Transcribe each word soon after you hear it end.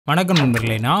வணக்கம்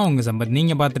நண்பர்களே, நான் உங்க சம்பத்.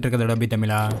 நீங்க பார்த்துட்டு இருக்கிறது Adobe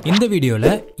தமிழா. இந்த வீடியோல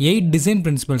 8 டிசைன்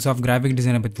பிரின்சிபல்ஸ் ஆஃப் கிராஃபிக்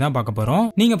டிசைனை பத்தி தான் பார்க்க போறோம்.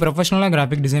 நீங்க ப்ரொஃபஷனலா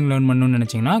கிராஃபிக் டிசைன் லேர்ன் பண்ணணும்னு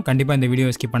நினைச்சீங்கன்னா கண்டிப்பா இந்த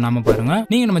வீடியோ ஸ்கிப் பண்ணாம பாருங்க.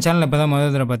 நீங்க நம்ம சேனலை இப்பதான்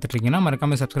முதல் தடவை பார்த்துட்டு இருக்கீங்கன்னா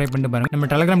மறக்காம சப்ஸ்கிரைப் பண்ணிட்டு பாருங்க.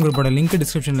 நம்ம டெலிகிராம் குரூப்போட லிங்க்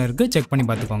டிஸ்கிரிப்ஷன்ல இருக்கு, செக் பண்ணி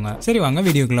பார்த்துக்கோங்க. சரி, வாங்க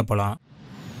வீடியோக்குள்ள போலாம்.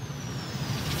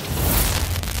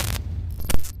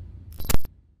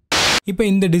 இப்போ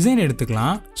இந்த டிசைன்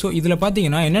எடுத்துக்கலாம். ஸோ இதில்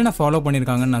பார்த்தீங்கன்னா என்னென்ன ஃபாலோ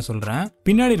பண்ணியிருக்காங்கன்னு நான் சொல்கிறேன்.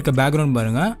 பின்னாடி இருக்க பேக்ரவுண்ட்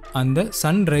பாருங்கள், அந்த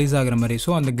சன் ரைஸ் ஆகிற மாதிரி.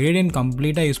 ஸோ அந்த கிரேடியன்ட்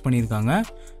கம்ப்ளீட்டாக யூஸ் பண்ணியிருக்காங்க.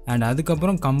 அண்ட்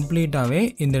அதுக்கப்புறம் கம்ப்ளீட்டாகவே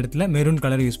இந்த இடத்துல மெரூன்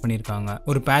கலர் யூஸ் பண்ணியிருக்காங்க,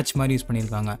 ஒரு பேட்ச் மாதிரி யூஸ்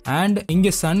பண்ணியிருக்காங்க. அண்ட்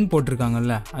இங்கே சன்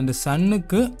போட்டிருக்காங்கல்ல, அந்த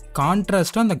சன்னுக்கு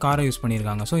கான்ட்ராஸ்ட்டாக அந்த காரை யூஸ்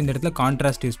பண்ணியிருக்காங்க. ஸோ இந்த இடத்துல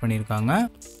கான்ட்ராஸ்ட் யூஸ் பண்ணியிருக்காங்க.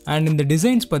 அண்ட் இந்த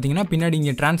டிசைன்ஸ் பார்த்தீங்கன்னா பின்னாடி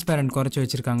இங்கே டிரான்ஸ்பேரண்ட் குறைச்சி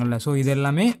வச்சிருக்காங்கல்ல. ஸோ இது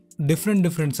எல்லாமே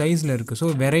டிஃப்ரெண்ட் சைஸில் இருக்குது. ஸோ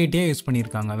வெரைட்டியாக யூஸ்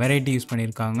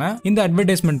பண்ணியிருக்காங்க. இந்த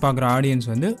அட்வர்டைஸ்மெண்ட் பார்க்குற ஆடியன்ஸ்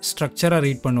வந்து ஸ்ட்ரக்சராக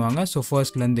ரீட் பண்ணுவாங்க. ஸோ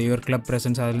ஃபர்ஸ்ட்லேருந்து யுவர் கிளப்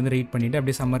ப்ரெசன்ஸ் அதுலேருந்து ரீட் பண்ணிவிட்டு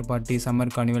அப்படியே சம்மர் பார்ட்டி,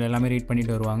 சம்மர் கார்னிவல் எல்லாமே ரீட்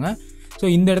பண்ணிட்டு வருவாங்க. ஸோ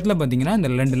இந்த இடத்துல பார்த்தீங்கன்னா இந்த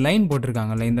 2 லைன்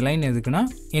போட்டிருக்காங்கல்ல, இந்த லைன் எதுக்குன்னா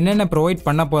என்னென்ன ப்ரொவைட்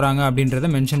பண்ண போகிறாங்க அப்படின்றத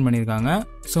மென்ஷன் பண்ணியிருக்காங்க.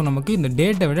 ஸோ நமக்கு இந்த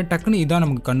டேட்டை விட டக்குன்னு இதான்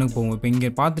நமக்கு கண்ணுக்கு போகும். இப்போ இங்கே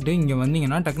பார்த்துட்டு இங்கே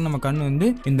வந்தீங்கன்னா டக்குன்னு நம்ம கண்ணு வந்து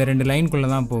இந்த 2 லைனுக்குள்ளே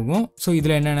தான் போகும். ஸோ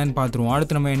இதில் என்னென்னு பார்த்துருவோம்.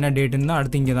 அடுத்து நம்ம என்ன டேட்டுன்னு தான்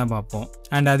அடுத்து இங்கே தான் பார்ப்போம்.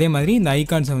 அண்ட் அதே மாதிரி இந்த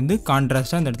ஐகான்ஸை வந்து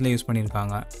கான்ட்ராஸ்ட்டாக இந்த இடத்துல யூஸ்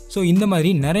பண்ணியிருக்காங்க. ஸோ இந்த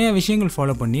மாதிரி நிறைய விஷயங்கள்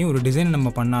ஃபாலோ பண்ணி ஒரு டிசைனை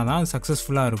நம்ம பண்ணால் தான்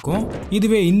சக்ஸஸ்ஃபுல்லாக இருக்கும்.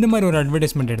 இதுவே இந்த மாதிரி ஒரு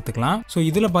அட்வர்டைஸ்மெண்ட் எடுத்துக்கலாம். ஸோ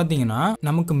இதில் பார்த்தீங்கன்னா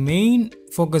நமக்கு மெயின்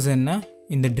ஃபோக்கஸ் என்ன,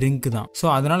 இந்த ட்ரிங்க் தான். ஸோ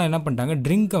அதனால் என்ன பண்ணிட்டாங்க,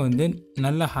 ட்ரிங்க்கை வந்து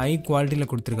நல்ல ஹை குவாலிட்டியில்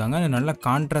கொடுத்துருக்காங்க, நல்ல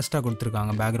கான்ட்ராஸ்ட்டாக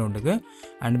கொடுத்துருக்காங்க பேக்ரவுண்டுக்கு.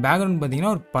 அண்ட் பேக்ரவுண்ட்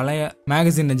பார்த்தீங்கன்னா ஒரு பழைய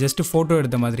மேகசினில் ஜஸ்ட் ஃபோட்டோ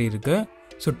எடுத்த மாதிரி இருக்குது.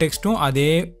 ஸோ டெக்ஸ்ட்டும்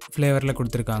அதே ஃப்ளேவரில்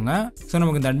கொடுத்துருக்காங்க. ஸோ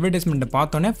நமக்கு இந்த அட்வர்டைஸ்மெண்ட்டை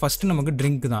பார்த்தோன்னே ஃபஸ்ட்டு நமக்கு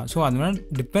ட்ரிங்க் தான். ஸோ அதனால்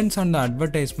depends on the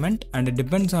advertisement and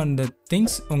depends on the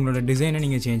things உங்களோட டிசைனை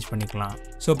நீங்கள் சேஞ்ச் பண்ணிக்கலாம்.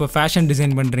 ஸோ இப்போ ஃபேஷன்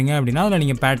டிசைன் பண்ணுறீங்க அப்படின்னா அதில்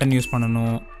நீங்கள் பேட்டர்ன் யூஸ்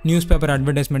பண்ணணும். நியூஸ் பேப்பர்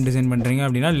அட்வர்டைஸ்மெண்ட் டிசைன் பண்ணுறீங்க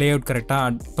அப்படின்னா லேஅவுட்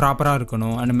கரெக்டாக ப்ராப்பராக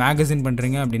இருக்கணும். அண்ட் மேகசின்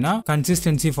பண்ணுறீங்க அப்படின்னா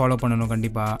கன்சிஸ்டன்சி ஃபாலோ பண்ணணும்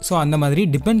கண்டிப்பாக. ஸோ அந்த மாதிரி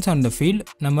டிபெண்ட்ஸ் ஆன் த ஃபீல்ட்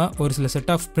நம்ம ஒரு சில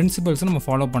செட் ஆஃப் பிரின்சிபல்ஸை நம்ம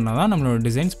ஃபாலோ பண்ணால் தான் நம்மளோட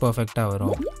டிசைன்ஸ் பர்ஃபெக்டாக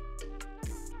வரும்.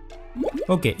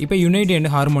 ஓகே, இப்போ யுனைட்டி அண்ட்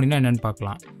ஹார்மோனினா என்னென்னு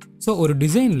பார்க்கலாம். ஸோ ஒரு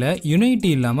டிசைனில்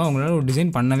யுனைட்டி இல்லாமல் அவங்களால ஒரு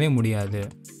டிசைன் பண்ணவே முடியாது.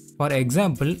 ஃபார்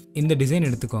எக்ஸாம்பிள் இந்த டிசைன்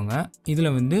எடுத்துக்கோங்க.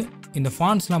 இதில் வந்து இந்த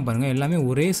ஃபாண்ட்ஸ்லாம் பாருங்கள், எல்லாமே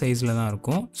ஒரே சைஸில் தான்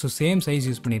இருக்கும். ஸோ சேம் சைஸ்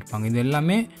யூஸ் பண்ணியிருப்பாங்க. இது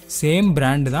எல்லாமே சேம்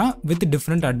பிராண்டு தான் வித்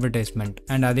டிஃப்ரெண்ட் அட்வர்டைஸ்மெண்ட்.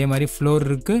 அண்ட் அதே மாதிரி ஃப்ளோர்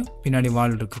இருக்குது, பின்னாடி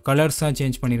வால் இருக்குது, கலர்ஸாக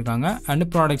சேஞ்ச் பண்ணியிருக்காங்க அண்ட்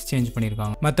ப்ராடக்ட்ஸ் சேஞ்ச்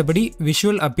பண்ணியிருக்காங்க. மற்றபடி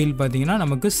விஷுவல் அப்பீல் பார்த்தீங்கன்னா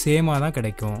நமக்கு சேமாக தான்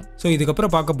கிடைக்கும். ஸோ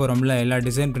இதுக்கப்புறம் பார்க்க போகிறோம்ல எல்லா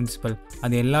டிசைன் பிரின்சிபல்,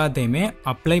 அது எல்லாத்தையுமே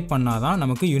அப்ளை பண்ணால் தான்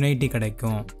நமக்கு யுனைட்டி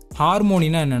கிடைக்கும்.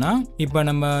 ஹார்மோனினா என்னென்னா, இப்போ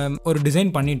நம்ம ஒரு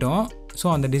டிசைன் பண்ணிட்டோம். ஸோ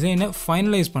அந்த டிசைனை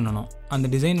ஃபைனலைஸ் பண்ணணும். அந்த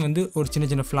டிசைன் வந்து ஒரு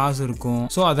சின்ன ஃப்ளாஸ் இருக்கும்.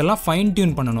 ஸோ அதெல்லாம் ஃபைன்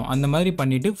டியூன் பண்ணணும். அந்த மாதிரி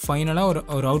பண்ணிவிட்டு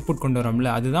ஃபைனலாக ஒரு அவுட்புட் கொண்டு வரோம்ல,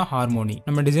 அதுதான் ஹார்மோனி.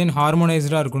 நம்ம டிசைன்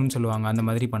ஹார்மோனைஸ்டாக இருக்கணும்னு சொல்லுவாங்க, அந்த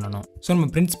மாதிரி பண்ணணும். ஸோ நம்ம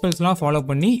பிரின்சிபல்ஸ்லாம் ஃபாலோ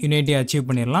பண்ணி யுனைட்டியை அச்சீவ்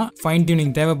பண்ணிடலாம். ஃபைன்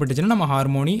டியூனிங் தேவைப்பட்டுச்சுன்னா நம்ம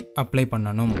ஹார்மோனி அப்ளை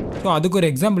பண்ணணும். ஸோ அதுக்கு ஒரு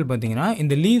எக்ஸாம்பிள் பார்த்தீங்கன்னா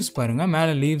இந்த லீவ்ஸ் பாருங்கள்,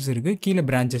 மேலே லீவ்ஸ் இருக்குது, கீழே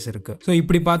பிரான்ச்சஸ் இருக்குது. ஸோ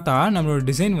இப்படி பார்த்தா நம்மளோட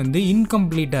டிசைன் வந்து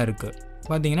இன்கம்ப்ளீட்டாக இருக்குது.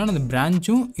 பார்த்தீங்கன்னா அந்த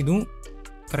பிரான்ச்சும் இதுவும்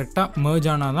கரெக்டாக மர்ஜ்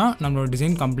ஆனால் தான் நம்மளோட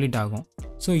டிசைன் கம்ப்ளீட் ஆகும்.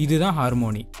 ஸோ இதுதான்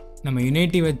ஹார்மோனி. நம்ம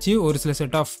யுனைட்டி வச்சு ஒரு சில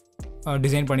செட் ஆஃப்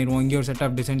டிசைன் பண்ணிடுவோம், இங்கே ஒரு செட்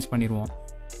ஆஃப் டிசைன்ஸ் பண்ணிடுவோம்.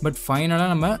 பட் ஃபைனலாக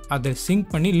நம்ம அதை சிங்க்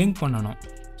பண்ணி லிங்க் பண்ணணும்.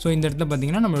 ஸோ இந்த இடத்துல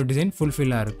பார்த்தீங்கன்னா நம்மளோட டிசைன்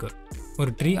ஃபுல்ஃபில்லாக இருக்குது,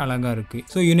 ஒரு ட்ரீ அழகாக இருக்குது.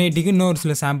 ஸோ யுனைட்டிக்கு இன்னொரு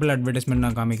சில சாம்பிள் அட்வர்டைஸ்மெண்ட்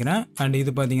நான் காமிக்கிறேன். அண்ட்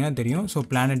இது பார்த்தீங்கன்னா தெரியும். ஸோ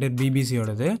பிளானட்டர்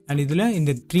பிபிசியோடது. அண்ட் இதில்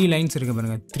இந்த 3 லைன்ஸ் இருக்குது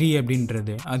பாருங்கள், 3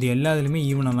 அப்படின்றது அது எல்லாத்துலேயுமே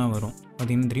ஈவனாக தான் வரும்.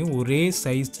 பார்த்தீங்கன்னா தெரியும், ஒரே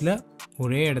சைஸில்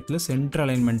ஒரே இடத்துல சென்ட்ரல்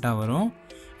அலைன்மெண்ட்டாக வரும்.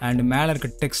 அண்ட் மேலே இருக்க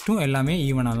டெக்ஸ்ட்டும் எல்லாமே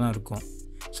ஈவனாக தான் இருக்கும்.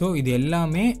 ஸோ இது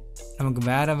எல்லாமே நமக்கு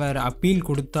வேறு அப்பீல்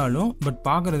கொடுத்தாலும் பட்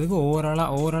பார்க்குறதுக்கு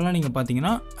ஓவராலாக நீங்கள்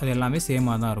பார்த்தீங்கன்னா அது எல்லாமே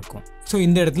சேமாக தான் இருக்கும். ஸோ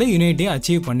இந்த இடத்துல யுனைட்டியை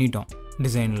அச்சீவ் பண்ணிட்டோம்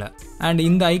டிசைனில். அண்ட்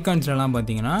இந்த ஐகான்ஸ்லாம்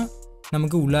பார்த்தீங்கன்னா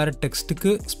நமக்கு உள்ளார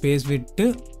டெக்ஸ்ட்டுக்கு ஸ்பேஸ் விட்டு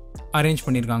அரேஞ்ச்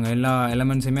பண்ணியிருக்காங்க. எல்லா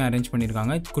எலமெண்ட்ஸுமே அரேஞ்ச்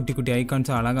பண்ணியிருக்காங்க. குட்டி குட்டி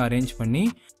ஐகான்ஸை அழகாக அரேஞ்ச் பண்ணி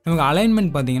நமக்கு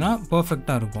அலைன்மெண்ட் பார்த்தீங்கன்னா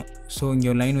பர்ஃபெக்டாக இருக்கும். ஸோ இங்கே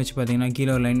ஒரு லைன் வச்சு பார்த்தீங்கன்னா,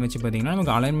 கீழே ஒரு லைன் வச்சு பார்த்தீங்கன்னா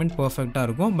நமக்கு அலைன்மெண்ட் பர்ஃபெக்டாக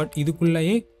இருக்கும். பட்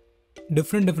இதுக்குள்ளேயே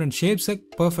டிஃப்ரெண்ட் ஷேப்ஸை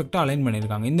பர்ஃபெக்டாக அலைன்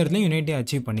பண்ணியிருக்காங்க. இந்த இடத்துல யூனிட்டியை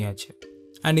அச்சீவ் பண்ணியாச்சு.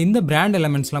 அண்ட் இந்த பிராண்ட்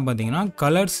எலமெண்ட்ஸ்லாம் பார்த்தீங்கன்னா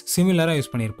கலர்ஸ் சிமிலராக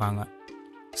யூஸ் பண்ணியிருப்பாங்க.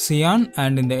 சியான்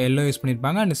அண்ட் இந்த எல்லோ யூஸ்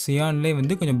பண்ணியிருப்பாங்க. அண்ட் சியான்லேயே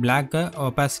வந்து கொஞ்சம் பிளாக்கை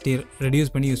ஒபாசிட்டி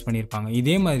ரெடியூஸ் பண்ணி யூஸ் பண்ணியிருப்பாங்க.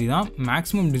 இதே மாதிரி தான்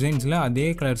மேக்ஸிமம் டிசைன்ஸில் அதே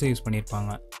கலர்ஸை யூஸ்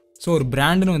பண்ணியிருப்பாங்க. ஸோ ஒரு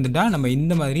பிராண்டுன்னு வந்துட்டால் நம்ம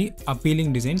இந்த மாதிரி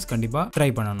அப்பீலிங் டிசைன்ஸ் கண்டிப்பாக ட்ரை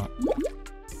பண்ணணும்.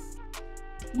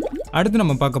 அடுத்து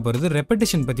நம்ம பார்க்க போகிறது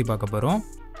ரெப்படிஷன் பற்றி பார்க்க போகிறோம்.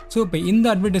 ஸோ இப்போ இந்த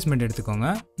அட்வர்டைஸ்மெண்ட் எடுத்துக்கோங்க.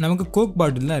 நமக்கு கோக்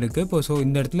பாட்டில் தான் இருக்குது. இப்போ ஸோ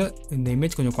இந்த இடத்துல இந்த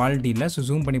இமேஜ் கொஞ்சம் குவாலிட்டி இல்லை. ஸோ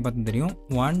ஜூம் பண்ணி பார்த்தா தெரியும்.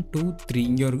 1 2 3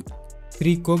 இங்கே ஒரு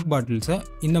 3 கோக் பாட்டில்ஸை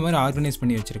இந்த மாதிரி ஆர்கனைஸ்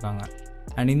பண்ணி வச்சுருக்காங்க.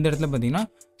 அண்ட் இந்த இடத்துல பார்த்தீங்கன்னா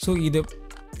ஸோ இது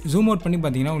ஜூம் அவுட் பண்ணி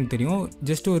பார்த்தீங்கன்னா உங்களுக்கு தெரியும்,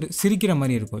 ஜஸ்ட் ஒரு சிரிக்கிற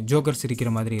மாதிரி இருக்கும், ஜோக்கர் சிரிக்கிற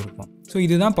மாதிரி இருக்கும். ஸோ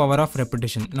இதுதான் பவர் ஆஃப்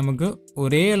ரெப்பிட்டேஷன். நமக்கு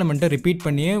ஒரே எலமெண்ட்டை ரிப்பீட்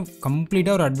பண்ணியே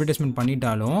கம்ப்ளீட்டாக ஒரு அட்வர்டைஸ்மெண்ட்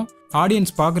பண்ணிட்டாலும்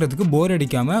ஆடியன்ஸ் பார்க்குறதுக்கு போர்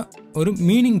அடிக்காமல் ஒரு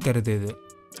மீனிங் தருது இது.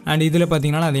 அண்ட் இதில்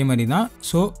பார்த்தீங்கன்னா அதே மாதிரி தான்.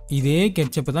 ஸோ இதே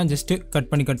கெட்சப்பை தான் ஜஸ்ட்டு கட்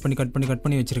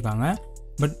பண்ணி வச்சுருக்காங்க.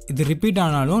 பட் இது ரிப்பீட்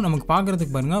ஆனாலும் நமக்கு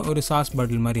பார்க்குறதுக்கு பாருங்கள் ஒரு சாஸ்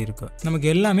பாட்டில் மாதிரி இருக்குது. நமக்கு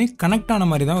எல்லாமே கனெக்ட் ஆன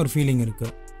மாதிரி தான் ஒரு ஃபீலிங்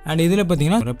இருக்குது. அண்ட் இதில்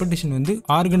பார்த்தீங்கன்னா ரெப்பிட்டேஷன் வந்து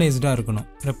ஆர்கனைஸ்டாக இருக்கணும்.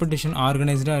 ரெப்பிட்டேஷன்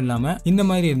ஆர்கனைஸ்டாக இல்லாமல் இந்த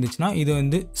மாதிரி இருந்துச்சுன்னா இது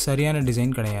வந்து சரியான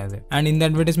டிசைன் கிடையாது. அண்ட் இந்த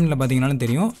அட்வர்டைஸ்மெண்ட்டில் பார்த்தீங்கன்னாலும்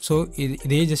தெரியும். ஸோ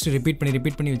இதே ஜஸ்ட் ரிப்பீட்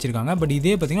பண்ணி வச்சிருக்காங்க. பட்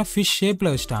இதே பார்த்தீங்கன்னா ஃபிஷ்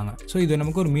ஷேப்பில் வச்சுட்டாங்க. ஸோ இது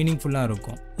நமக்கு ஒரு மீனிங்ஃபுல்லாக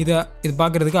இருக்கும். இது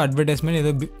பார்க்குறதுக்கு அட்வர்டைஸ்மெண்ட்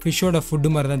ஏதோ ஃபிஷ்ஷோட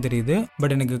ஃபுட்டு மாதிரி தான் தெரியுது.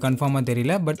 பட் எனக்கு கன்ஃபார்மாக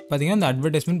தெரியல. பட் பார்த்தீங்கன்னா இந்த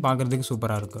அட்வர்டைஸ்மெண்ட் பார்க்குறதுக்கு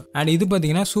சூப்பராக இருக்கும். அண்ட் இது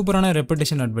பார்த்தீங்கன்னா சூப்பரான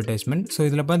ரெப்பிட்டேஷன் அட்வர்டைஸ்மெண்ட். ஸோ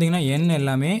இதில் பார்த்தீங்கன்னா எண்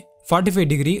எல்லாமே 45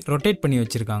 டிகிரி ரொட்டேட் பண்ணி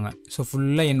வச்சுருக்காங்க. ஸோ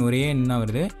ஃபுல்லாக எண் ஒரே எண்ணாக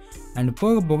வருது. அண்ட்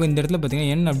போக இந்த இடத்துல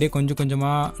பார்த்தீங்கன்னா எண் அப்படியே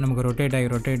கொஞ்சமாக நமக்கு ரொட்டேட்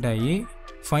ஆகி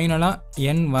ஃபைனலாக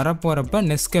எண் வரப்போகிறப்ப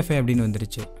நெஸ்கஃபே அப்படின்னு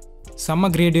வந்துருச்சு. செம்ம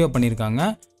க்ரியேட்டிவாக பண்ணியிருக்காங்க.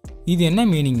 இது என்ன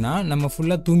மீனிங்னா, நம்ம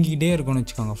ஃபுல்லாக தூங்கிக்கிட்டே இருக்கோம்னு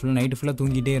வச்சுக்கோங்க. ஃபுல்லாக நைட்டு ஃபுல்லாக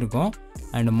தூங்கிட்டே இருக்கோம்.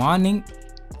 அண்ட் மார்னிங்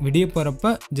விடிய போகிறப்ப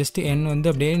ஜஸ்ட் எண் வந்து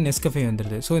அப்படியே நெஸ்கஃபே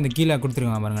வந்துடுது. ஸோ இந்த கீழே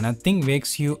கொடுத்துருக்காங்க பாருங்கள், nothing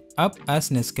wax you up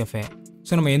as Nescafe.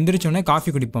 So நம்ம எந்திரிச்சோடனே காஃபி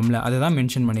குடிப்போம்ல, அதை தான்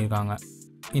மென்ஷன் பண்ணியிருக்காங்க.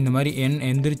 இந்த மாதிரி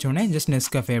எந்திரிச்சோடனே ஜஸ்ட்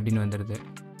நெஸ்கஃபே அப்படின்னு வந்துடுது.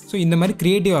 ஸோ இந்த மாதிரி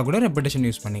க்ரியேட்டிவாக கூட ரெப்பிட்டேஷன்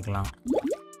யூஸ் பண்ணிக்கலாம்.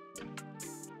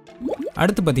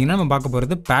 அடுத்து பார்த்திங்கன்னா நம்ம பார்க்க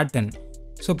போகிறது பேட்டர்ன்.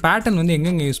 ஸோ பேட்டர்ன் வந்து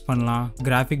எங்கெங்கே யூஸ் பண்ணலாம்?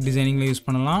 கிராஃபிக் டிசைனிங்கில் யூஸ்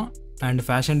பண்ணலாம், அண்ட்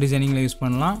ஃபேஷன் டிசைனிங்கில் யூஸ்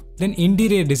பண்ணலாம், தென்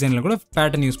இன்டீரியர் டிசைனில் கூட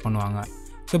பேட்டர்ன் யூஸ் பண்ணுவாங்க.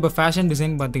 ஸோ இப்போ ஃபேஷன்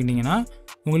டிசைன் பார்த்துக்கிட்டிங்கன்னா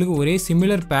உங்களுக்கு ஒரே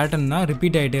சிமிலர் பேட்டர்ன் தான்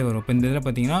ரிப்பீட் ஆகிட்டே வரும். இப்போ இந்த இதில்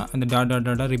பார்த்தீங்கன்னா அந்த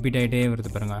டாட் ரிப்பீட் ஆகிட்டே வருது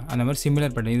பாருங்கள். அந்த மாதிரி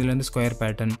சிமிலர் பேட்டர்ன். இதில் வந்து ஸ்கொயர்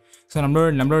பேட்டர்ன். ஸோ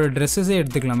நம்மளோட ட்ரெஸ்ஸஸே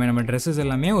எடுத்துக்கலாமே. நம்ம ட்ரெஸ்ஸஸ்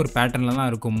எல்லாமே ஒரு பேட்டர்னில் தான்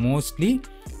இருக்கும். மோஸ்ட்லி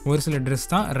ஒரு சில ட்ரெஸ்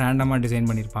தான் ரேண்டமாக டிசைன்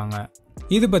பண்ணியிருப்பாங்க.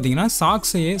 இது பார்த்தீங்கன்னா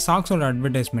சாக்ஸோட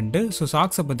அட்வர்டைஸ்மெண்ட்டு. ஸோ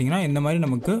சாக்ஸை பார்த்தீங்கன்னா இந்த மாதிரி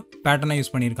நமக்கு பேட்டர்னாக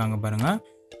யூஸ் பண்ணியிருக்காங்க பாருங்கள்.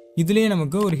 இதுலேயே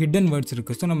நமக்கு ஒரு ஹிடன் வேர்ட்ஸ்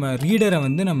இருக்குது. ஸோ நம்ம ரீடரை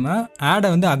வந்து நம்ம ஆடை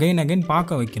வந்து அகைன்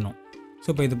பார்க்க வைக்கணும். ஸோ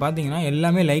இப்போ இது பார்த்தீங்கன்னா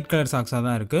எல்லாமே லைட் கலர் சாக்ஸாக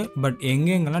தான் இருக்குது. பட்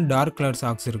எங்கெங்கெல்லாம் டார்க் கலர்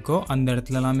சாக்ஸ் இருக்கோ அந்த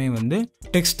இடத்துல எல்லாமே வந்து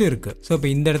டெக்ஸ்ட் இருக்குது. ஸோ இப்போ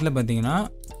இந்த இடத்துல பார்த்தீங்கன்னா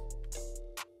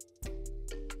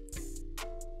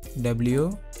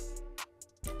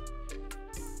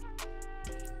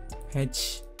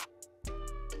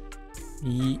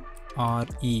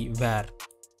WHERE வேர்.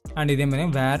 அண்ட் இதே மாதிரி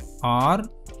வேர்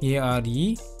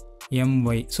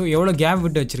AREMY. ஸோ எவ்வளோ கேப்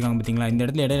விட்டு வச்சுருக்காங்க பார்த்தீங்களா? இந்த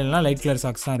இடத்துல இடையிலலாம் லைட் கலர்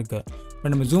சாக்ஸ் தான் இருக்குது.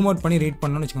 பட் நம்ம ஜூம் அவுட் பண்ணி ரீட்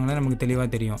பண்ணோம்னு வச்சுக்கோங்களேன், நமக்கு தெளிவாக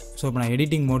தெரியும். ஸோ இப்போ நான்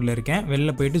எடிட்டிங் மோடில் இருக்கேன்.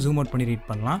 வெளில போயிட்டு ஜூம் அவுட் பண்ணி ரீட்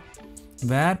பண்ணலாம்.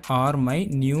 Where are my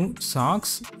new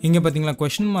socks. இங்கே பார்த்தீங்களா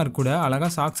கொஷின் மார்க் கூட அழகாக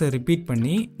சாக்ஸை ரிப்பீட்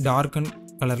பண்ணி டார்க்கன்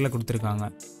கலரில் கொடுத்துருக்காங்க.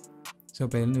 ஸோ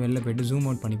இப்போ இதுலேருந்து வெளில போயிட்டு ஜூம்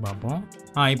அவுட் பண்ணி பார்ப்போம்.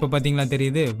 இப்போ பார்த்தீங்களா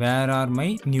தெரியுது, where are my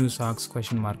new socks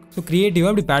question mark. So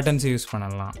க்ரியேட்டிவாக அப்படி பேட்டர்ன்ஸை யூஸ்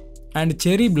பண்ணலாம். அண்ட்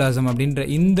செரி பிளாசம் அப்படின்ற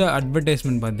இந்த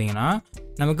அட்வர்டைஸ்மெண்ட் பார்த்தீங்கன்னா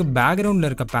நமக்கு பேக்ரவுண்டில்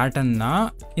இருக்க பேட்டர்ன் தான்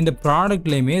இந்த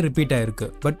ப்ராடக்ட்லேயுமே ரிப்பீட் ஆகிருக்கு.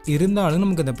 பட் இருந்தாலும்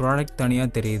நமக்கு இந்த ப்ராடக்ட் தனியாக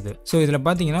தெரியுது. ஸோ இதில்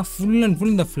பார்த்தீங்கன்னா ஃபுல் அண்ட்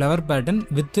ஃபுல் இந்த flower pattern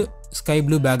with sky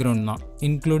blue background தான்,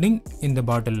 இன்க்ளூடிங் இந்த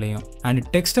பாட்டில்லையும். அண்ட்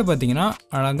டெக்ஸ்ட்டை பார்த்தீங்கன்னா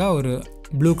அழகாக ஒரு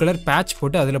ப்ளூ கலர் பேட்ச்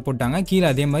போட்டு அதில் போட்டாங்க. கீழே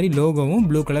அதே மாதிரி லோகோவும்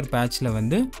ப்ளூ கலர் பேட்சில்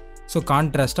வந்து ஸோ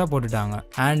கான்ட்ராஸ்ட்டாக போட்டுட்டாங்க.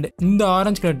 அண்ட் இந்த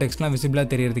ஆரஞ்சு கலர் டெக்ஸ்ட்லாம் விசிபிளாக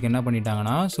தெரியறதுக்கு என்ன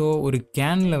பண்ணிட்டாங்கன்னா, ஸோ ஒரு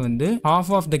கேனில் வந்து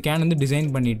ஹாஃப் ஆஃப் த கேன் வந்து டிசைன்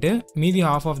பண்ணிவிட்டு மீதி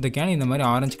ஹாஃப் ஆஃப் த கேன் இந்த மாதிரி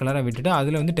ஆரஞ்சு கலராக விட்டுட்டு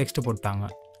அதில் வந்து டெக்ஸ்ட் போட்டாங்க.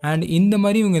 அண்ட் இந்த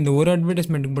மாதிரி இவங்க இந்த ஒரு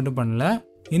அட்வர்டைஸ்மெண்ட்டுக்கு மட்டும் பண்ணல,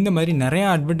 இந்த மாதிரி நிறையா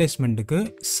அட்வர்டைஸ்மெண்ட்டுக்கு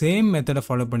சேம் மெத்தடை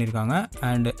ஃபாலோ பண்ணியிருக்காங்க.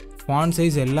 அண்ட் ஃபாண்ட்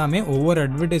சைஸ் எல்லாமே ஒவ்வொரு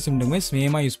அட்வர்டைஸ்மெண்ட்டுக்குமே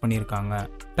சேமாக யூஸ் பண்ணியிருக்காங்க.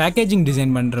 பேக்கேஜிங்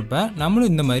டிசைன் பண்ணுறப்ப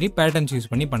நம்மளும் இந்த மாதிரி பேட்டர்ன்ஸ்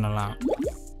யூஸ் பண்ணலாம்.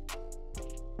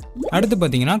 அடுத்து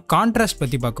பார்த்தீங்கன்னா கான்ட்ராஸ்ட்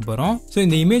பற்றி பார்க்க போகிறோம். ஸோ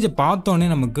இந்த இமேஜை பார்த்தோன்னே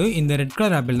நமக்கு இந்த ரெட்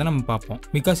கலர் ஆப்பிள் தான் நம்ம பார்ப்போம்.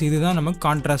 பிகாஸ் இதுதான் நமக்கு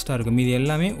கான்ட்ராஸ்ட்டாக இருக்குது. மீது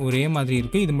எல்லாமே ஒரே மாதிரி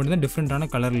இருக்குது. இது மட்டும் தான் டிஃப்ரெண்ட்டான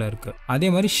கலரில் இருக்குது. அதே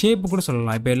மாதிரி ஷேப்பு கூட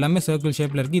சொல்லலாம். இப்போ எல்லாமே சர்க்கிள்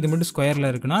ஷேப்பில் இருக்குது, இது மட்டும் ஸ்கொயரில்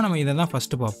இருக்குன்னா நம்ம இதை தான்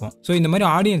ஃபஸ்ட்டு பார்ப்போம். ஸோ இந்த மாதிரி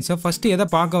ஆடியன்ஸை ஃபஸ்ட்டு எதை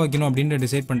பார்க்க வைக்கணும் அப்படின்ற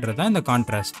டிசைட் பண்ணுறது தான் இந்த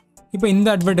கான்ட்ராஸ்ட். இப்போ இந்த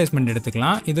அட்வர்டைஸ்மெண்ட்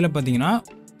எடுத்துக்கலாம். இதில் பார்த்தீங்கன்னா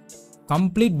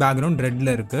கம்ப்ளீட் பேக்ரவுண்ட்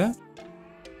ரெட்டில் இருக்குது.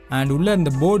 அண்ட் உள்ளே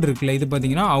இந்த போர்டு இருக்குல்ல, இது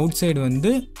பார்த்தீங்கன்னா அவுட் சைடு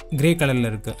வந்து கிரே கலரில்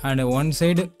இருக்குது. அண்ட் ஒன்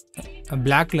சைடு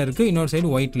பிளாக்ல இருக்குது, இன்னொரு சைடு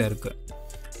ஒயிட்டில் இருக்குது.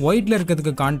 ஒயிட்டில்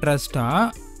இருக்கிறதுக்கு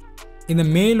கான்ட்ராஸ்ட்டாக இந்த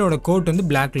மேலோட கோட் வந்து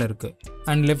பிளாக்ல இருக்குது.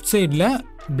 அண்ட் லெஃப்ட் சைடில்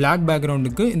பிளாக்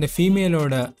பேக்ரவுண்டுக்கு இந்த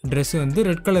ஃபீமேலோட ட்ரெஸ் வந்து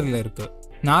ரெட் கலரில் இருக்குது.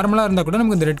 நார்மலாக இருந்தால் கூட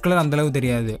நமக்கு இந்த ரெட் கலர் அந்தளவு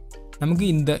தெரியாது. நமக்கு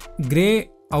இந்த கிரே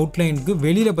அவுட்லைனுக்கு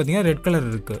வெளியில் பார்த்தீங்கன்னா ரெட் கலர்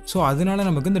இருக்குது. ஸோ அதனால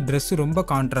நமக்கு இந்த ட்ரெஸ்ஸு ரொம்ப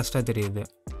கான்ட்ராஸ்ட்டாக தெரியுது.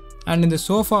 அண்ட் இந்த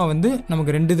சோஃபா வந்து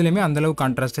நமக்கு ரெண்டு இதுலையுமே அந்தளவு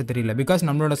கான்ட்ராஸ்ட்டாக தெரியல. பிகாஸ்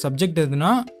நம்மளோட சப்ஜெக்ட்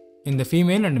எதுனா இந்த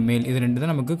ஃபீமேல் அண்ட் மேல், இது ரெண்டு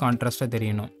தான் நமக்கு கான்ட்ராஸ்ட்டாக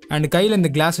தெரியணும். அண்ட் கையில் இந்த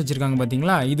கிளாஸ் வச்சுருக்காங்க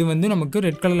பார்த்தீங்களா, இது வந்து நமக்கு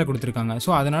ரெட் கலரில் கொடுத்துருக்காங்க. ஸோ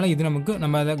அதனால் இது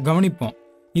நம்ம அதை கவனிப்போம்.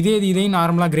 இதையும்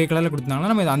நார்மலாக கிரே கலரில் கொடுத்தாங்கன்னா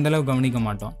நம்ம அந்த அளவுக்கு கவனிக்க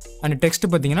மாட்டோம். அண்ட் டெக்ஸ்ட்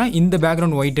பார்த்தீங்கன்னா இந்த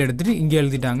பேக்ரவுண்ட் ஒயிட் எடுத்துகிட்டு இங்கே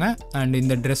எழுதிட்டாங்க, அண்ட்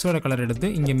இந்த ட்ரெஸ்ஸோட கலர் எடுத்து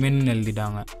இங்கே மென்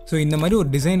எழுதிட்டாங்க. ஸோ இந்த மாதிரி ஒரு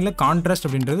டிசைனில் கான்ட்ராஸ்ட்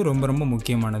அப்படின்றது ரொம்ப ரொம்ப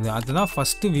முக்கியமானது. அதுதான்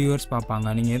ஃபஸ்ட்டு வியூவர்ஸ்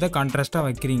பார்ப்பாங்க. நீங்கள் எதை கான்ட்ராஸ்ட்டாக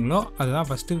வைக்கிறீங்களோ அதுதான்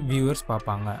ஃபஸ்ட்டு வியூவர்ஸ்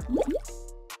பார்ப்பாங்க.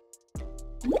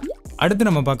 அடுத்து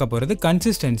நம்ம பார்க்க போகிறது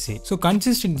கன்சிஸ்டன்சி. ஸோ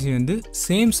கன்சிஸ்டன்சி வந்து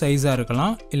சேம் சைஸாக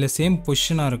இருக்கலாம், இல்லை சேம்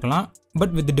பொசிஷனாக இருக்கலாம்,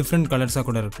 பட் வித் டிஃப்ரெண்ட் கலர்ஸாக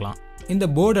கூட இருக்கலாம். இந்த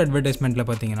போர்டு அட்வர்டைஸ்மெண்ட்டில்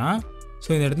பார்த்தீங்கன்னா ஸோ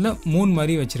இந்த இடத்துல 3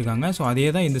 மாதிரி வச்சுருக்காங்க. ஸோ அதே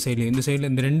தான் இந்த சைடில்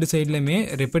இந்த 2 சைட்லையுமே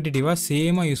ரெப்படிட்டிவாக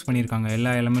சேமாக யூஸ் பண்ணியிருக்காங்க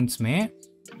எல்லா எலமெண்ட்ஸுமே.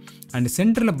 அண்ட்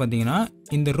சென்டரில் பார்த்தீங்கன்னா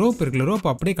இந்த ரோப் இருக்குல்ல, ரோப்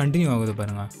அப்படியே கண்டினியூ ஆகுது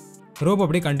பாருங்கள். ரோப்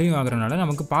அப்படியே கண்டினியூ ஆகுறதுனால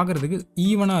நமக்கு பார்க்குறதுக்கு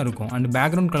ஈவனாக இருக்கும். அண்ட்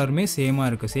பேக்ரவுண்ட் கலருமே சேமாக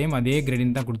இருக்குது, சேம் அதே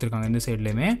கிரேடியன்ட் தான் கொடுத்துருக்காங்க. இந்த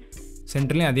சைட்லேயுமே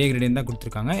சென்டர்லேயும் அதே கிரேடியன்ட் தான்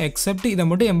கொடுத்துருக்காங்க. எக்ஸப்ட் இதை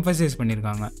மட்டும் எம்ஃபசைஸ்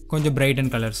பண்ணியிருக்காங்க கொஞ்சம் பிரைட்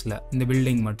அண்ட் கலர்ஸில் இந்த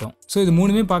பில்டிங் மட்டும். ஸோ இது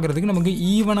 3மே பார்க்குறதுக்கு நமக்கு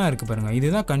ஈவனாக இருக்குது பாருங்கள்.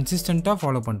 இதுதான் கன்சிஸ்டண்ட்டாக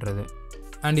ஃபாலோ பண்ணுறது.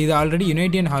 அண்ட் இது ஆல்ரெடி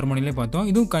யுனைட்டி அண்ட் ஹார்மோனிலே பார்த்தோம்.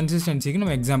 இதுவும் கன்சிஸ்டன்சிக்கு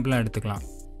நம்ம எக்ஸாம்பிளாக எடுத்துக்கலாம்.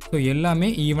 ஸோ எல்லாமே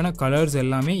ஈவனாக, கலர்ஸ்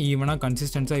எல்லாமே ஈவனாக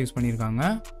கன்சிஸ்டன்ஸாக யூஸ் பண்ணியிருக்காங்க.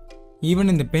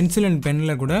 ஈவன் இந்த பென்சில் அண்ட்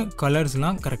பென்னில் கூட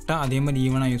கலர்ஸ்லாம் கரெக்டாக அதே மாதிரி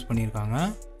ஈவனாக யூஸ் பண்ணியிருக்காங்க.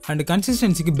 அண்ட்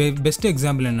கன்சிஸ்டன்சிக்கு பெஸ்ட்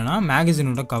எக்ஸாம்பிள் என்னன்னா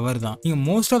மேகசினோட கவர் தான். நீங்கள்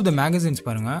மோஸ்ட் ஆஃப் த மேகசின்ஸ்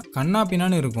பாருங்கள் கண்ணா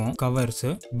பின்னான்னு இருக்கும்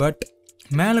கவர்ஸு, பட்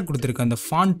மேலே கொடுத்துருக்க அந்த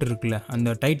ஃபாண்ட் இருக்குல்ல, அந்த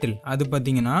டைட்டில் அது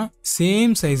பார்த்தீங்கன்னா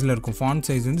சேம் சைஸில் இருக்கும். ஃபாண்ட்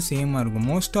சைஸ் வந்து சேமாக இருக்கும்.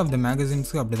 மோஸ்ட் ஆஃப் த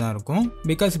மேகசின்ஸுக்கு அப்படி தான் இருக்கும்.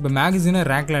 பிகாஸ் இப்போ மேகசினை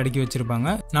ரேக்கில் அடுக்கி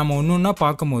வச்சுருப்பாங்க. நம்ம ஒன்று ஒன்றா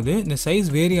பார்க்கும்போது இந்த சைஸ்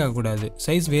வேரி ஆகக்கூடாது.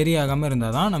 சைஸ் வேரி ஆகாமல்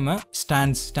இருந்தால் தான் நம்ம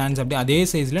ஸ்டாண்ட்ஸ் அப்படியே அதே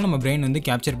சைஸில் நம்ம பிரெயின் வந்து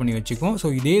கேப்சர் பண்ணி வச்சுக்கும். ஸோ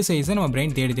இதே சைஸை நம்ம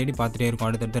பிரெயின் தேடி பார்த்துட்டே இருக்கும்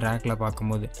அடுத்தடுத்து ரேக்கில்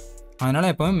பார்க்கும்போது. அதனால்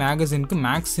எப்போவுமே மேகசினுக்கு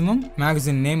மேக்ஸிமம்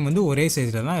மேகசின் நேம் வந்து ஒரே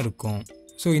சைஸில் தான் இருக்கும்.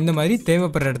 ஸோ இந்த மாதிரி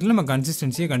தேவைப்படுற இடத்துல நம்ம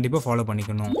கன்சிஸ்டன்சியை கண்டிப்பாக ஃபாலோ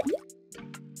பண்ணிக்கணும்.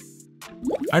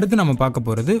 அடுத்து நம்ம பார்க்க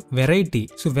போகிறது வெரைட்டி.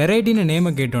 ஸோ வெரைட்டின்னு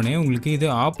நேமை கேட்டோன்னே உங்களுக்கு இது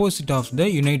ஆப்போசிட் ஆஃப் த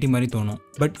யுனைட்டி மாதிரி தோணும்.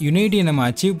 பட் யுனைட்டியை நம்ம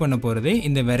அச்சீவ் பண்ண போகிறதே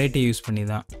இந்த வெரைட்டியை யூஸ் பண்ணி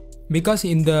தான். பிகாஸ்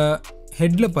இந்த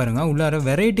ஹெட்டில் பாருங்கள் உள்ளார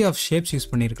வெரைட்டி ஆஃப் ஷேப்ஸ்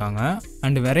யூஸ் பண்ணியிருக்காங்க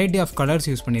and variety of colours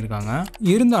use பண்ணியிருக்காங்க.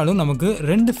 இருந்தாலும் நமக்கு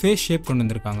 2 ஃபேஸ் ஷேப் கொண்டு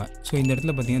வந்திருக்காங்க. ஸோ இந்த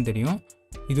இடத்துல பார்த்தீங்கன்னா தெரியும்,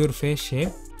 இது ஒரு ஃபேஸ்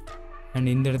ஷேப் அண்ட்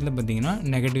இந்த இடத்துல பார்த்தீங்கன்னா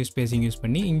நெகட்டிவ் ஸ்பேசிங் யூஸ்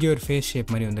பண்ணி இங்கே ஒரு ஃபேஸ் ஷேப்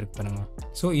மாதிரி வந்திருக்கு பாருங்கள்.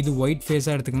 ஸோ இது ஒயிட்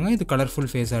ஃபேஸாக எடுத்துக்கோங்க, இது கலர்ஃபுல்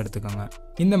ஃபேஸாக எடுத்துக்கோங்க.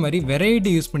 இந்த மாதிரி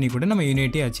வெரைட்டி யூஸ் பண்ணி கூட நம்ம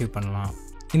யூனிட்டியை அச்சீவ் பண்ணலாம்.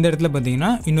 இந்த இடத்துல பார்த்தீங்கன்னா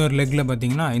இன்னொரு லெக்கில்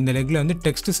பார்த்தீங்கன்னா இந்த லெக்கில் வந்து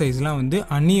டெக்ஸ்ட் சைஸ்லாம் வந்து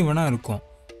அன்ஈவனாக இருக்கும்.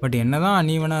 பட் என்ன தான்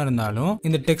அன்ஈவனாக இருந்தாலும்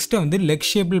இந்த டெக்ஸ்ட்டை வந்து லெக்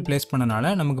ஷேப்பில் பிளேஸ்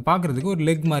பண்ணனால நமக்கு பார்க்குறதுக்கு ஒரு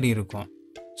லெக் மாதிரி இருக்கும்.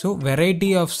 ஸோ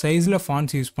வெரைட்டி ஆஃப் சைஸில்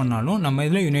ஃபாண்ட்ஸ் யூஸ் பண்ணாலும் நம்ம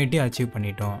இதில் யூனிட்டியை அச்சீவ்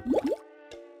பண்ணிட்டோம்.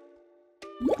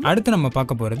 அடுத்து நம்ம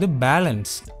பார்க்க போகிறது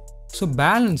பேலன்ஸ். ஸோ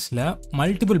பேலன்ஸில்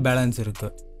மல்டிபிள் பேலன்ஸ் இருக்குது.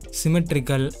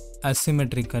 சிமெட்ரிக்கல்,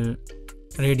 அசிமெட்ரிக்கல்,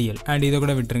 ரேடியல் அண்ட் இதை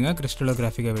கூட விட்டுருங்க,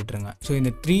 கிறிஸ்டலோகிராஃபிக்காக விட்டுருங்க. ஸோ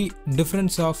இந்த 3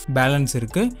 டிஃப்ரென்ஸ் ஆஃப் பேலன்ஸ்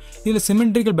இருக்குது. இதில்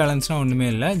சிமெட்ரிக்கல் பேலன்ஸ்னால் ஒன்றுமே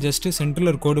இல்லை, ஜஸ்ட்டு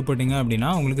சென்டரில் ஒரு கோடு போட்டிங்க அப்படின்னா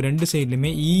உங்களுக்கு 2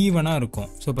 சைட்லையுமே ஈவனாக இருக்கும்.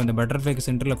 ஸோ இப்போ இந்த பட்டர்ஃப்ளைக்கு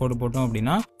சென்டரில் கோடு போட்டோம்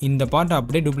அப்படின்னா இந்த பார்ட்டை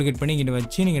அப்படியே டூப்ளிகேட் பண்ணி இங்கே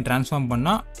வச்சு நீங்கள் ட்ரான்ஸ்ஃபார்ம்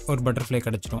பண்ணால் ஒரு பட்டர்ஃப்ளை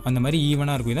கிடச்சிடும். அந்த மாதிரி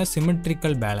ஈவனாக இருக்கும். இதுதான்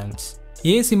சிமெட்ரிக்கல் பேலன்ஸ்.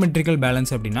 ஏசிமெட்ரிக்கல்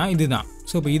பேலன்ஸ் அப்படின்னா இதுதான்.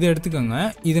 ஸோ இப்போ இதை எடுத்துக்கோங்க.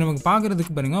 இது நமக்கு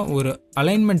பார்க்குறதுக்கு பாருங்கள் ஒரு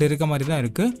அலைன்மெண்ட் இருக்க மாதிரி தான்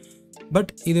இருக்குது.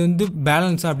 பட் இது வந்து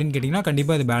பேலன்ஸா அப்படின்னு கேட்டிங்கன்னா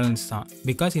கண்டிப்பாக இது பேலன்ஸ் தான்.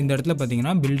 பிகாஸ் இந்த இடத்துல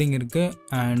பார்த்தீங்கன்னா பில்டிங் இருக்குது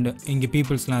அண்ட் இங்கே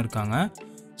பீப்புள்ஸ்லாம் இருக்காங்க.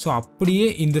 ஸோ அப்படியே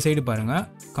இந்த சைடு பாருங்கள்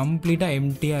கம்ப்ளீட்டாக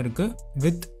எம்டியாக இருக்குது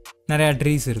வித் நிறையா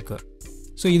ட்ரீஸ் இருக்குது.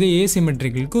 ஸோ இது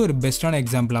ஏசிமெட்ரிக்கலுக்கு ஒரு பெஸ்ட்டான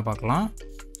எக்ஸாம்பிளாக பார்க்கலாம்.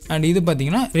 அண்ட் இது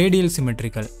பார்த்தீங்கன்னா ரேடியல்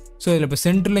சிமெட்ரிக்கல். ஸோ இதில் இப்போ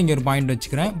சென்டரில் இங்கே ஒரு பாயிண்ட்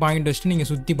வச்சுக்கிறேன். பாயிண்ட் வச்சுட்டு நீங்கள்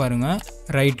சுற்றி பாருங்கள்,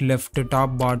 ரைட் லெஃப்ட்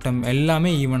டாப் பாட்டம் எல்லாமே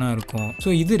ஈவனாக இருக்கும். ஸோ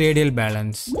இது ரேடியல்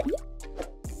பேலன்ஸ்.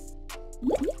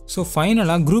 ஸோ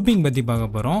ஃபைனலாக குரூப்பிங் பற்றி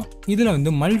பார்க்க போகிறோம். இதில்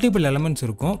வந்து மல்டிபிள் எலமெண்ட்ஸ்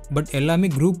இருக்கும், பட் எல்லாமே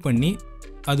குரூப் பண்ணி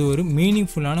அது ஒரு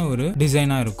மீனிங்ஃபுல்லான ஒரு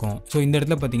டிசைனாக இருக்கும். ஸோ இந்த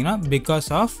இடத்துல பார்த்தீங்கன்னா பிகாஸ்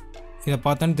ஆஃப் இதை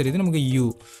பார்த்தான்னு தெரியுது நமக்கு யூ.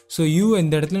 ஸோ யூ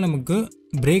இந்த இடத்துல நமக்கு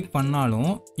பிரேக்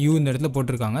பண்ணாலும், யூ இந்த இடத்துல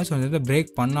போட்டிருக்காங்க. ஸோ இந்த இடத்துல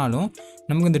பிரேக் பண்ணாலும்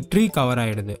நமக்கு இந்த ட்ரீ கவர்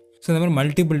ஆகிடுது. ஸோ இந்த மாதிரி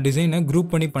மல்டிபிள் டிசைனை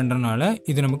குரூப் பண்ணி பண்ணுறதுனால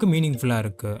இது நமக்கு மீனிங்ஃபுல்லாக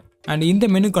இருக்குது. அண்ட் இந்த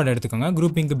மெனு கார்டு எடுத்துக்கோங்க,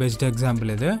 குரூப்பிங்க்கு பெஸ்ட்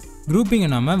எக்ஸாம்பிள் இது. குரூப்பிங்கை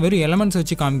நம்ம வெறும் எலமெண்ட்ஸ்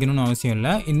வச்சு காமிக்கணும்னு அவசியம்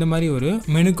இல்லை. இந்த மாதிரி ஒரு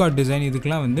மெனு கார்டு டிசைன்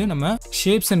இதுக்கெலாம் வந்து நம்ம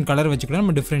ஷேப்ஸ் அண்ட் கலர் வச்சு கூட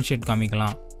நம்ம டிஃப்ரென்ஷியேட்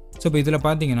காமிக்கலாம். ஸோ இப்போ இதில்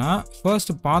பார்த்தீங்கன்னா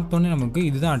ஃபர்ஸ்ட் பார்த்தோன்னே நமக்கு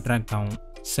இதுதான் அட்ராக்ட் ஆகும்.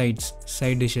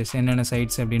 சைட் டிஷ்ஷஸ் என்னென்ன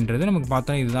சைட்ஸ் அப்படின்றது நமக்கு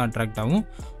பார்த்தா இதுதான் அட்ராக்ட் ஆகும்.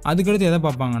 அதுக்கடுத்து எதை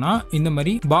பார்ப்பாங்கன்னா இந்த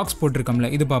மாதிரி பாக்ஸ் போட்டிருக்கோம்ல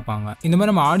இது பார்ப்பாங்க. இந்த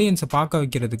மாதிரி நம்ம ஆடியன்ஸை பார்க்க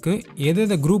வைக்கிறதுக்கு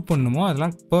எதை குரூப் பண்ணணுமோ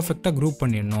அதெல்லாம் பர்ஃபெக்டாக குரூப்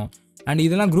பண்ணிடணும். அண்ட்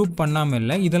இதெல்லாம் குரூப் பண்ணாமல்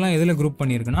இல்லை, இதெல்லாம் எதில் குரூப்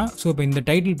பண்ணியிருக்குன்னா, ஸோ இப்போ இந்த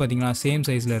டைட்டில் பார்த்தீங்கன்னா சேம்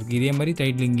சைஸில் இருக்குது, இதே மாதிரி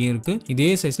டைட்டில் இங்கே இருக்குது, இதே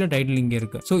சைஸில் டைட்டில் இங்கே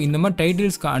இருக்குது. ஸோ இந்த மாதிரி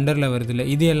டைட்டில்ஸ்க்கு அண்டரில் வருது இல்லை,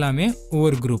 இது எல்லாமே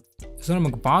ஒவ்வொரு குரூப். ஸோ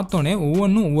நமக்கு பார்த்தோன்னே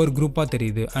ஒவ்வொன்றும் ஒவ்வொரு குரூப்பாக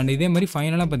தெரியுது. அண்ட் இதே மாதிரி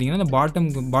ஃபைனலாக பார்த்தீங்கன்னா இந்த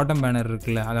பாட்டம் பேனர்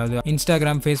இருக்குல்ல, அதாவது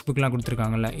இன்ஸ்டாகிராம் ஃபேஸ்புக்லாம்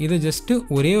கொடுத்துருக்காங்கல்ல, இதை ஜஸ்ட்டு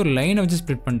ஒரே ஒரு லைனை வச்சு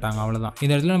ஸ்ப்ளிட் பண்ணிட்டாங்க, அவ்வளோதான்.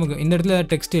 இந்த இடத்துல நமக்கு இந்த இடத்துல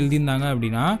டெக்ஸ்ட் எழுதியிருந்தாங்க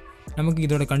அப்படின்னா நமக்கு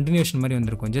இதோட கண்டினியூஷன் மாதிரி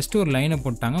வந்திருக்கும். ஜஸ்ட் ஒரு லைனை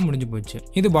போட்டாங்க, முடிஞ்சு போச்சு.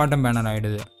 இது பாட்டம் பேனர்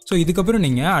ஆகிடுது. ஸோ இதுக்கப்புறம்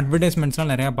நீங்கள்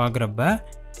அட்வர்டைஸ்மெண்ட்ஸ்லாம் நிறையா பார்க்குறப்ப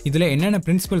இதில் என்னென்ன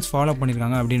பிரின்சிபல்ஸ் ஃபாலோ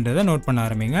பண்ணியிருக்காங்க அப்படின்றத நோட் பண்ண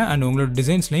ஆரம்பிங்க. அண்ட் உங்களோட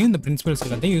டிசைன்ஸ்லையும் இந்த பிரின்சிபல்ஸ்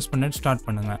எல்லாத்தையும் யூஸ் பண்ண ஸ்டார்ட்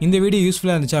பண்ணுங்கள். இந்த வீடியோ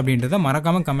யூஸ்ஃபுல்லாக இருந்துச்சு அப்படின்றத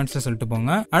மறக்காமல் கமெண்ட்ஸில் சொல்லிட்டு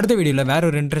போங்க. அடுத்த வீடியோவில் வேற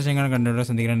ஒரு இன்ட்ரெஸ்டிங்கான கண்டென்ட்டோட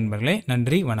சந்திக்கிறேன் நண்பர்களே.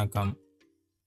 நன்றி, வணக்கம்.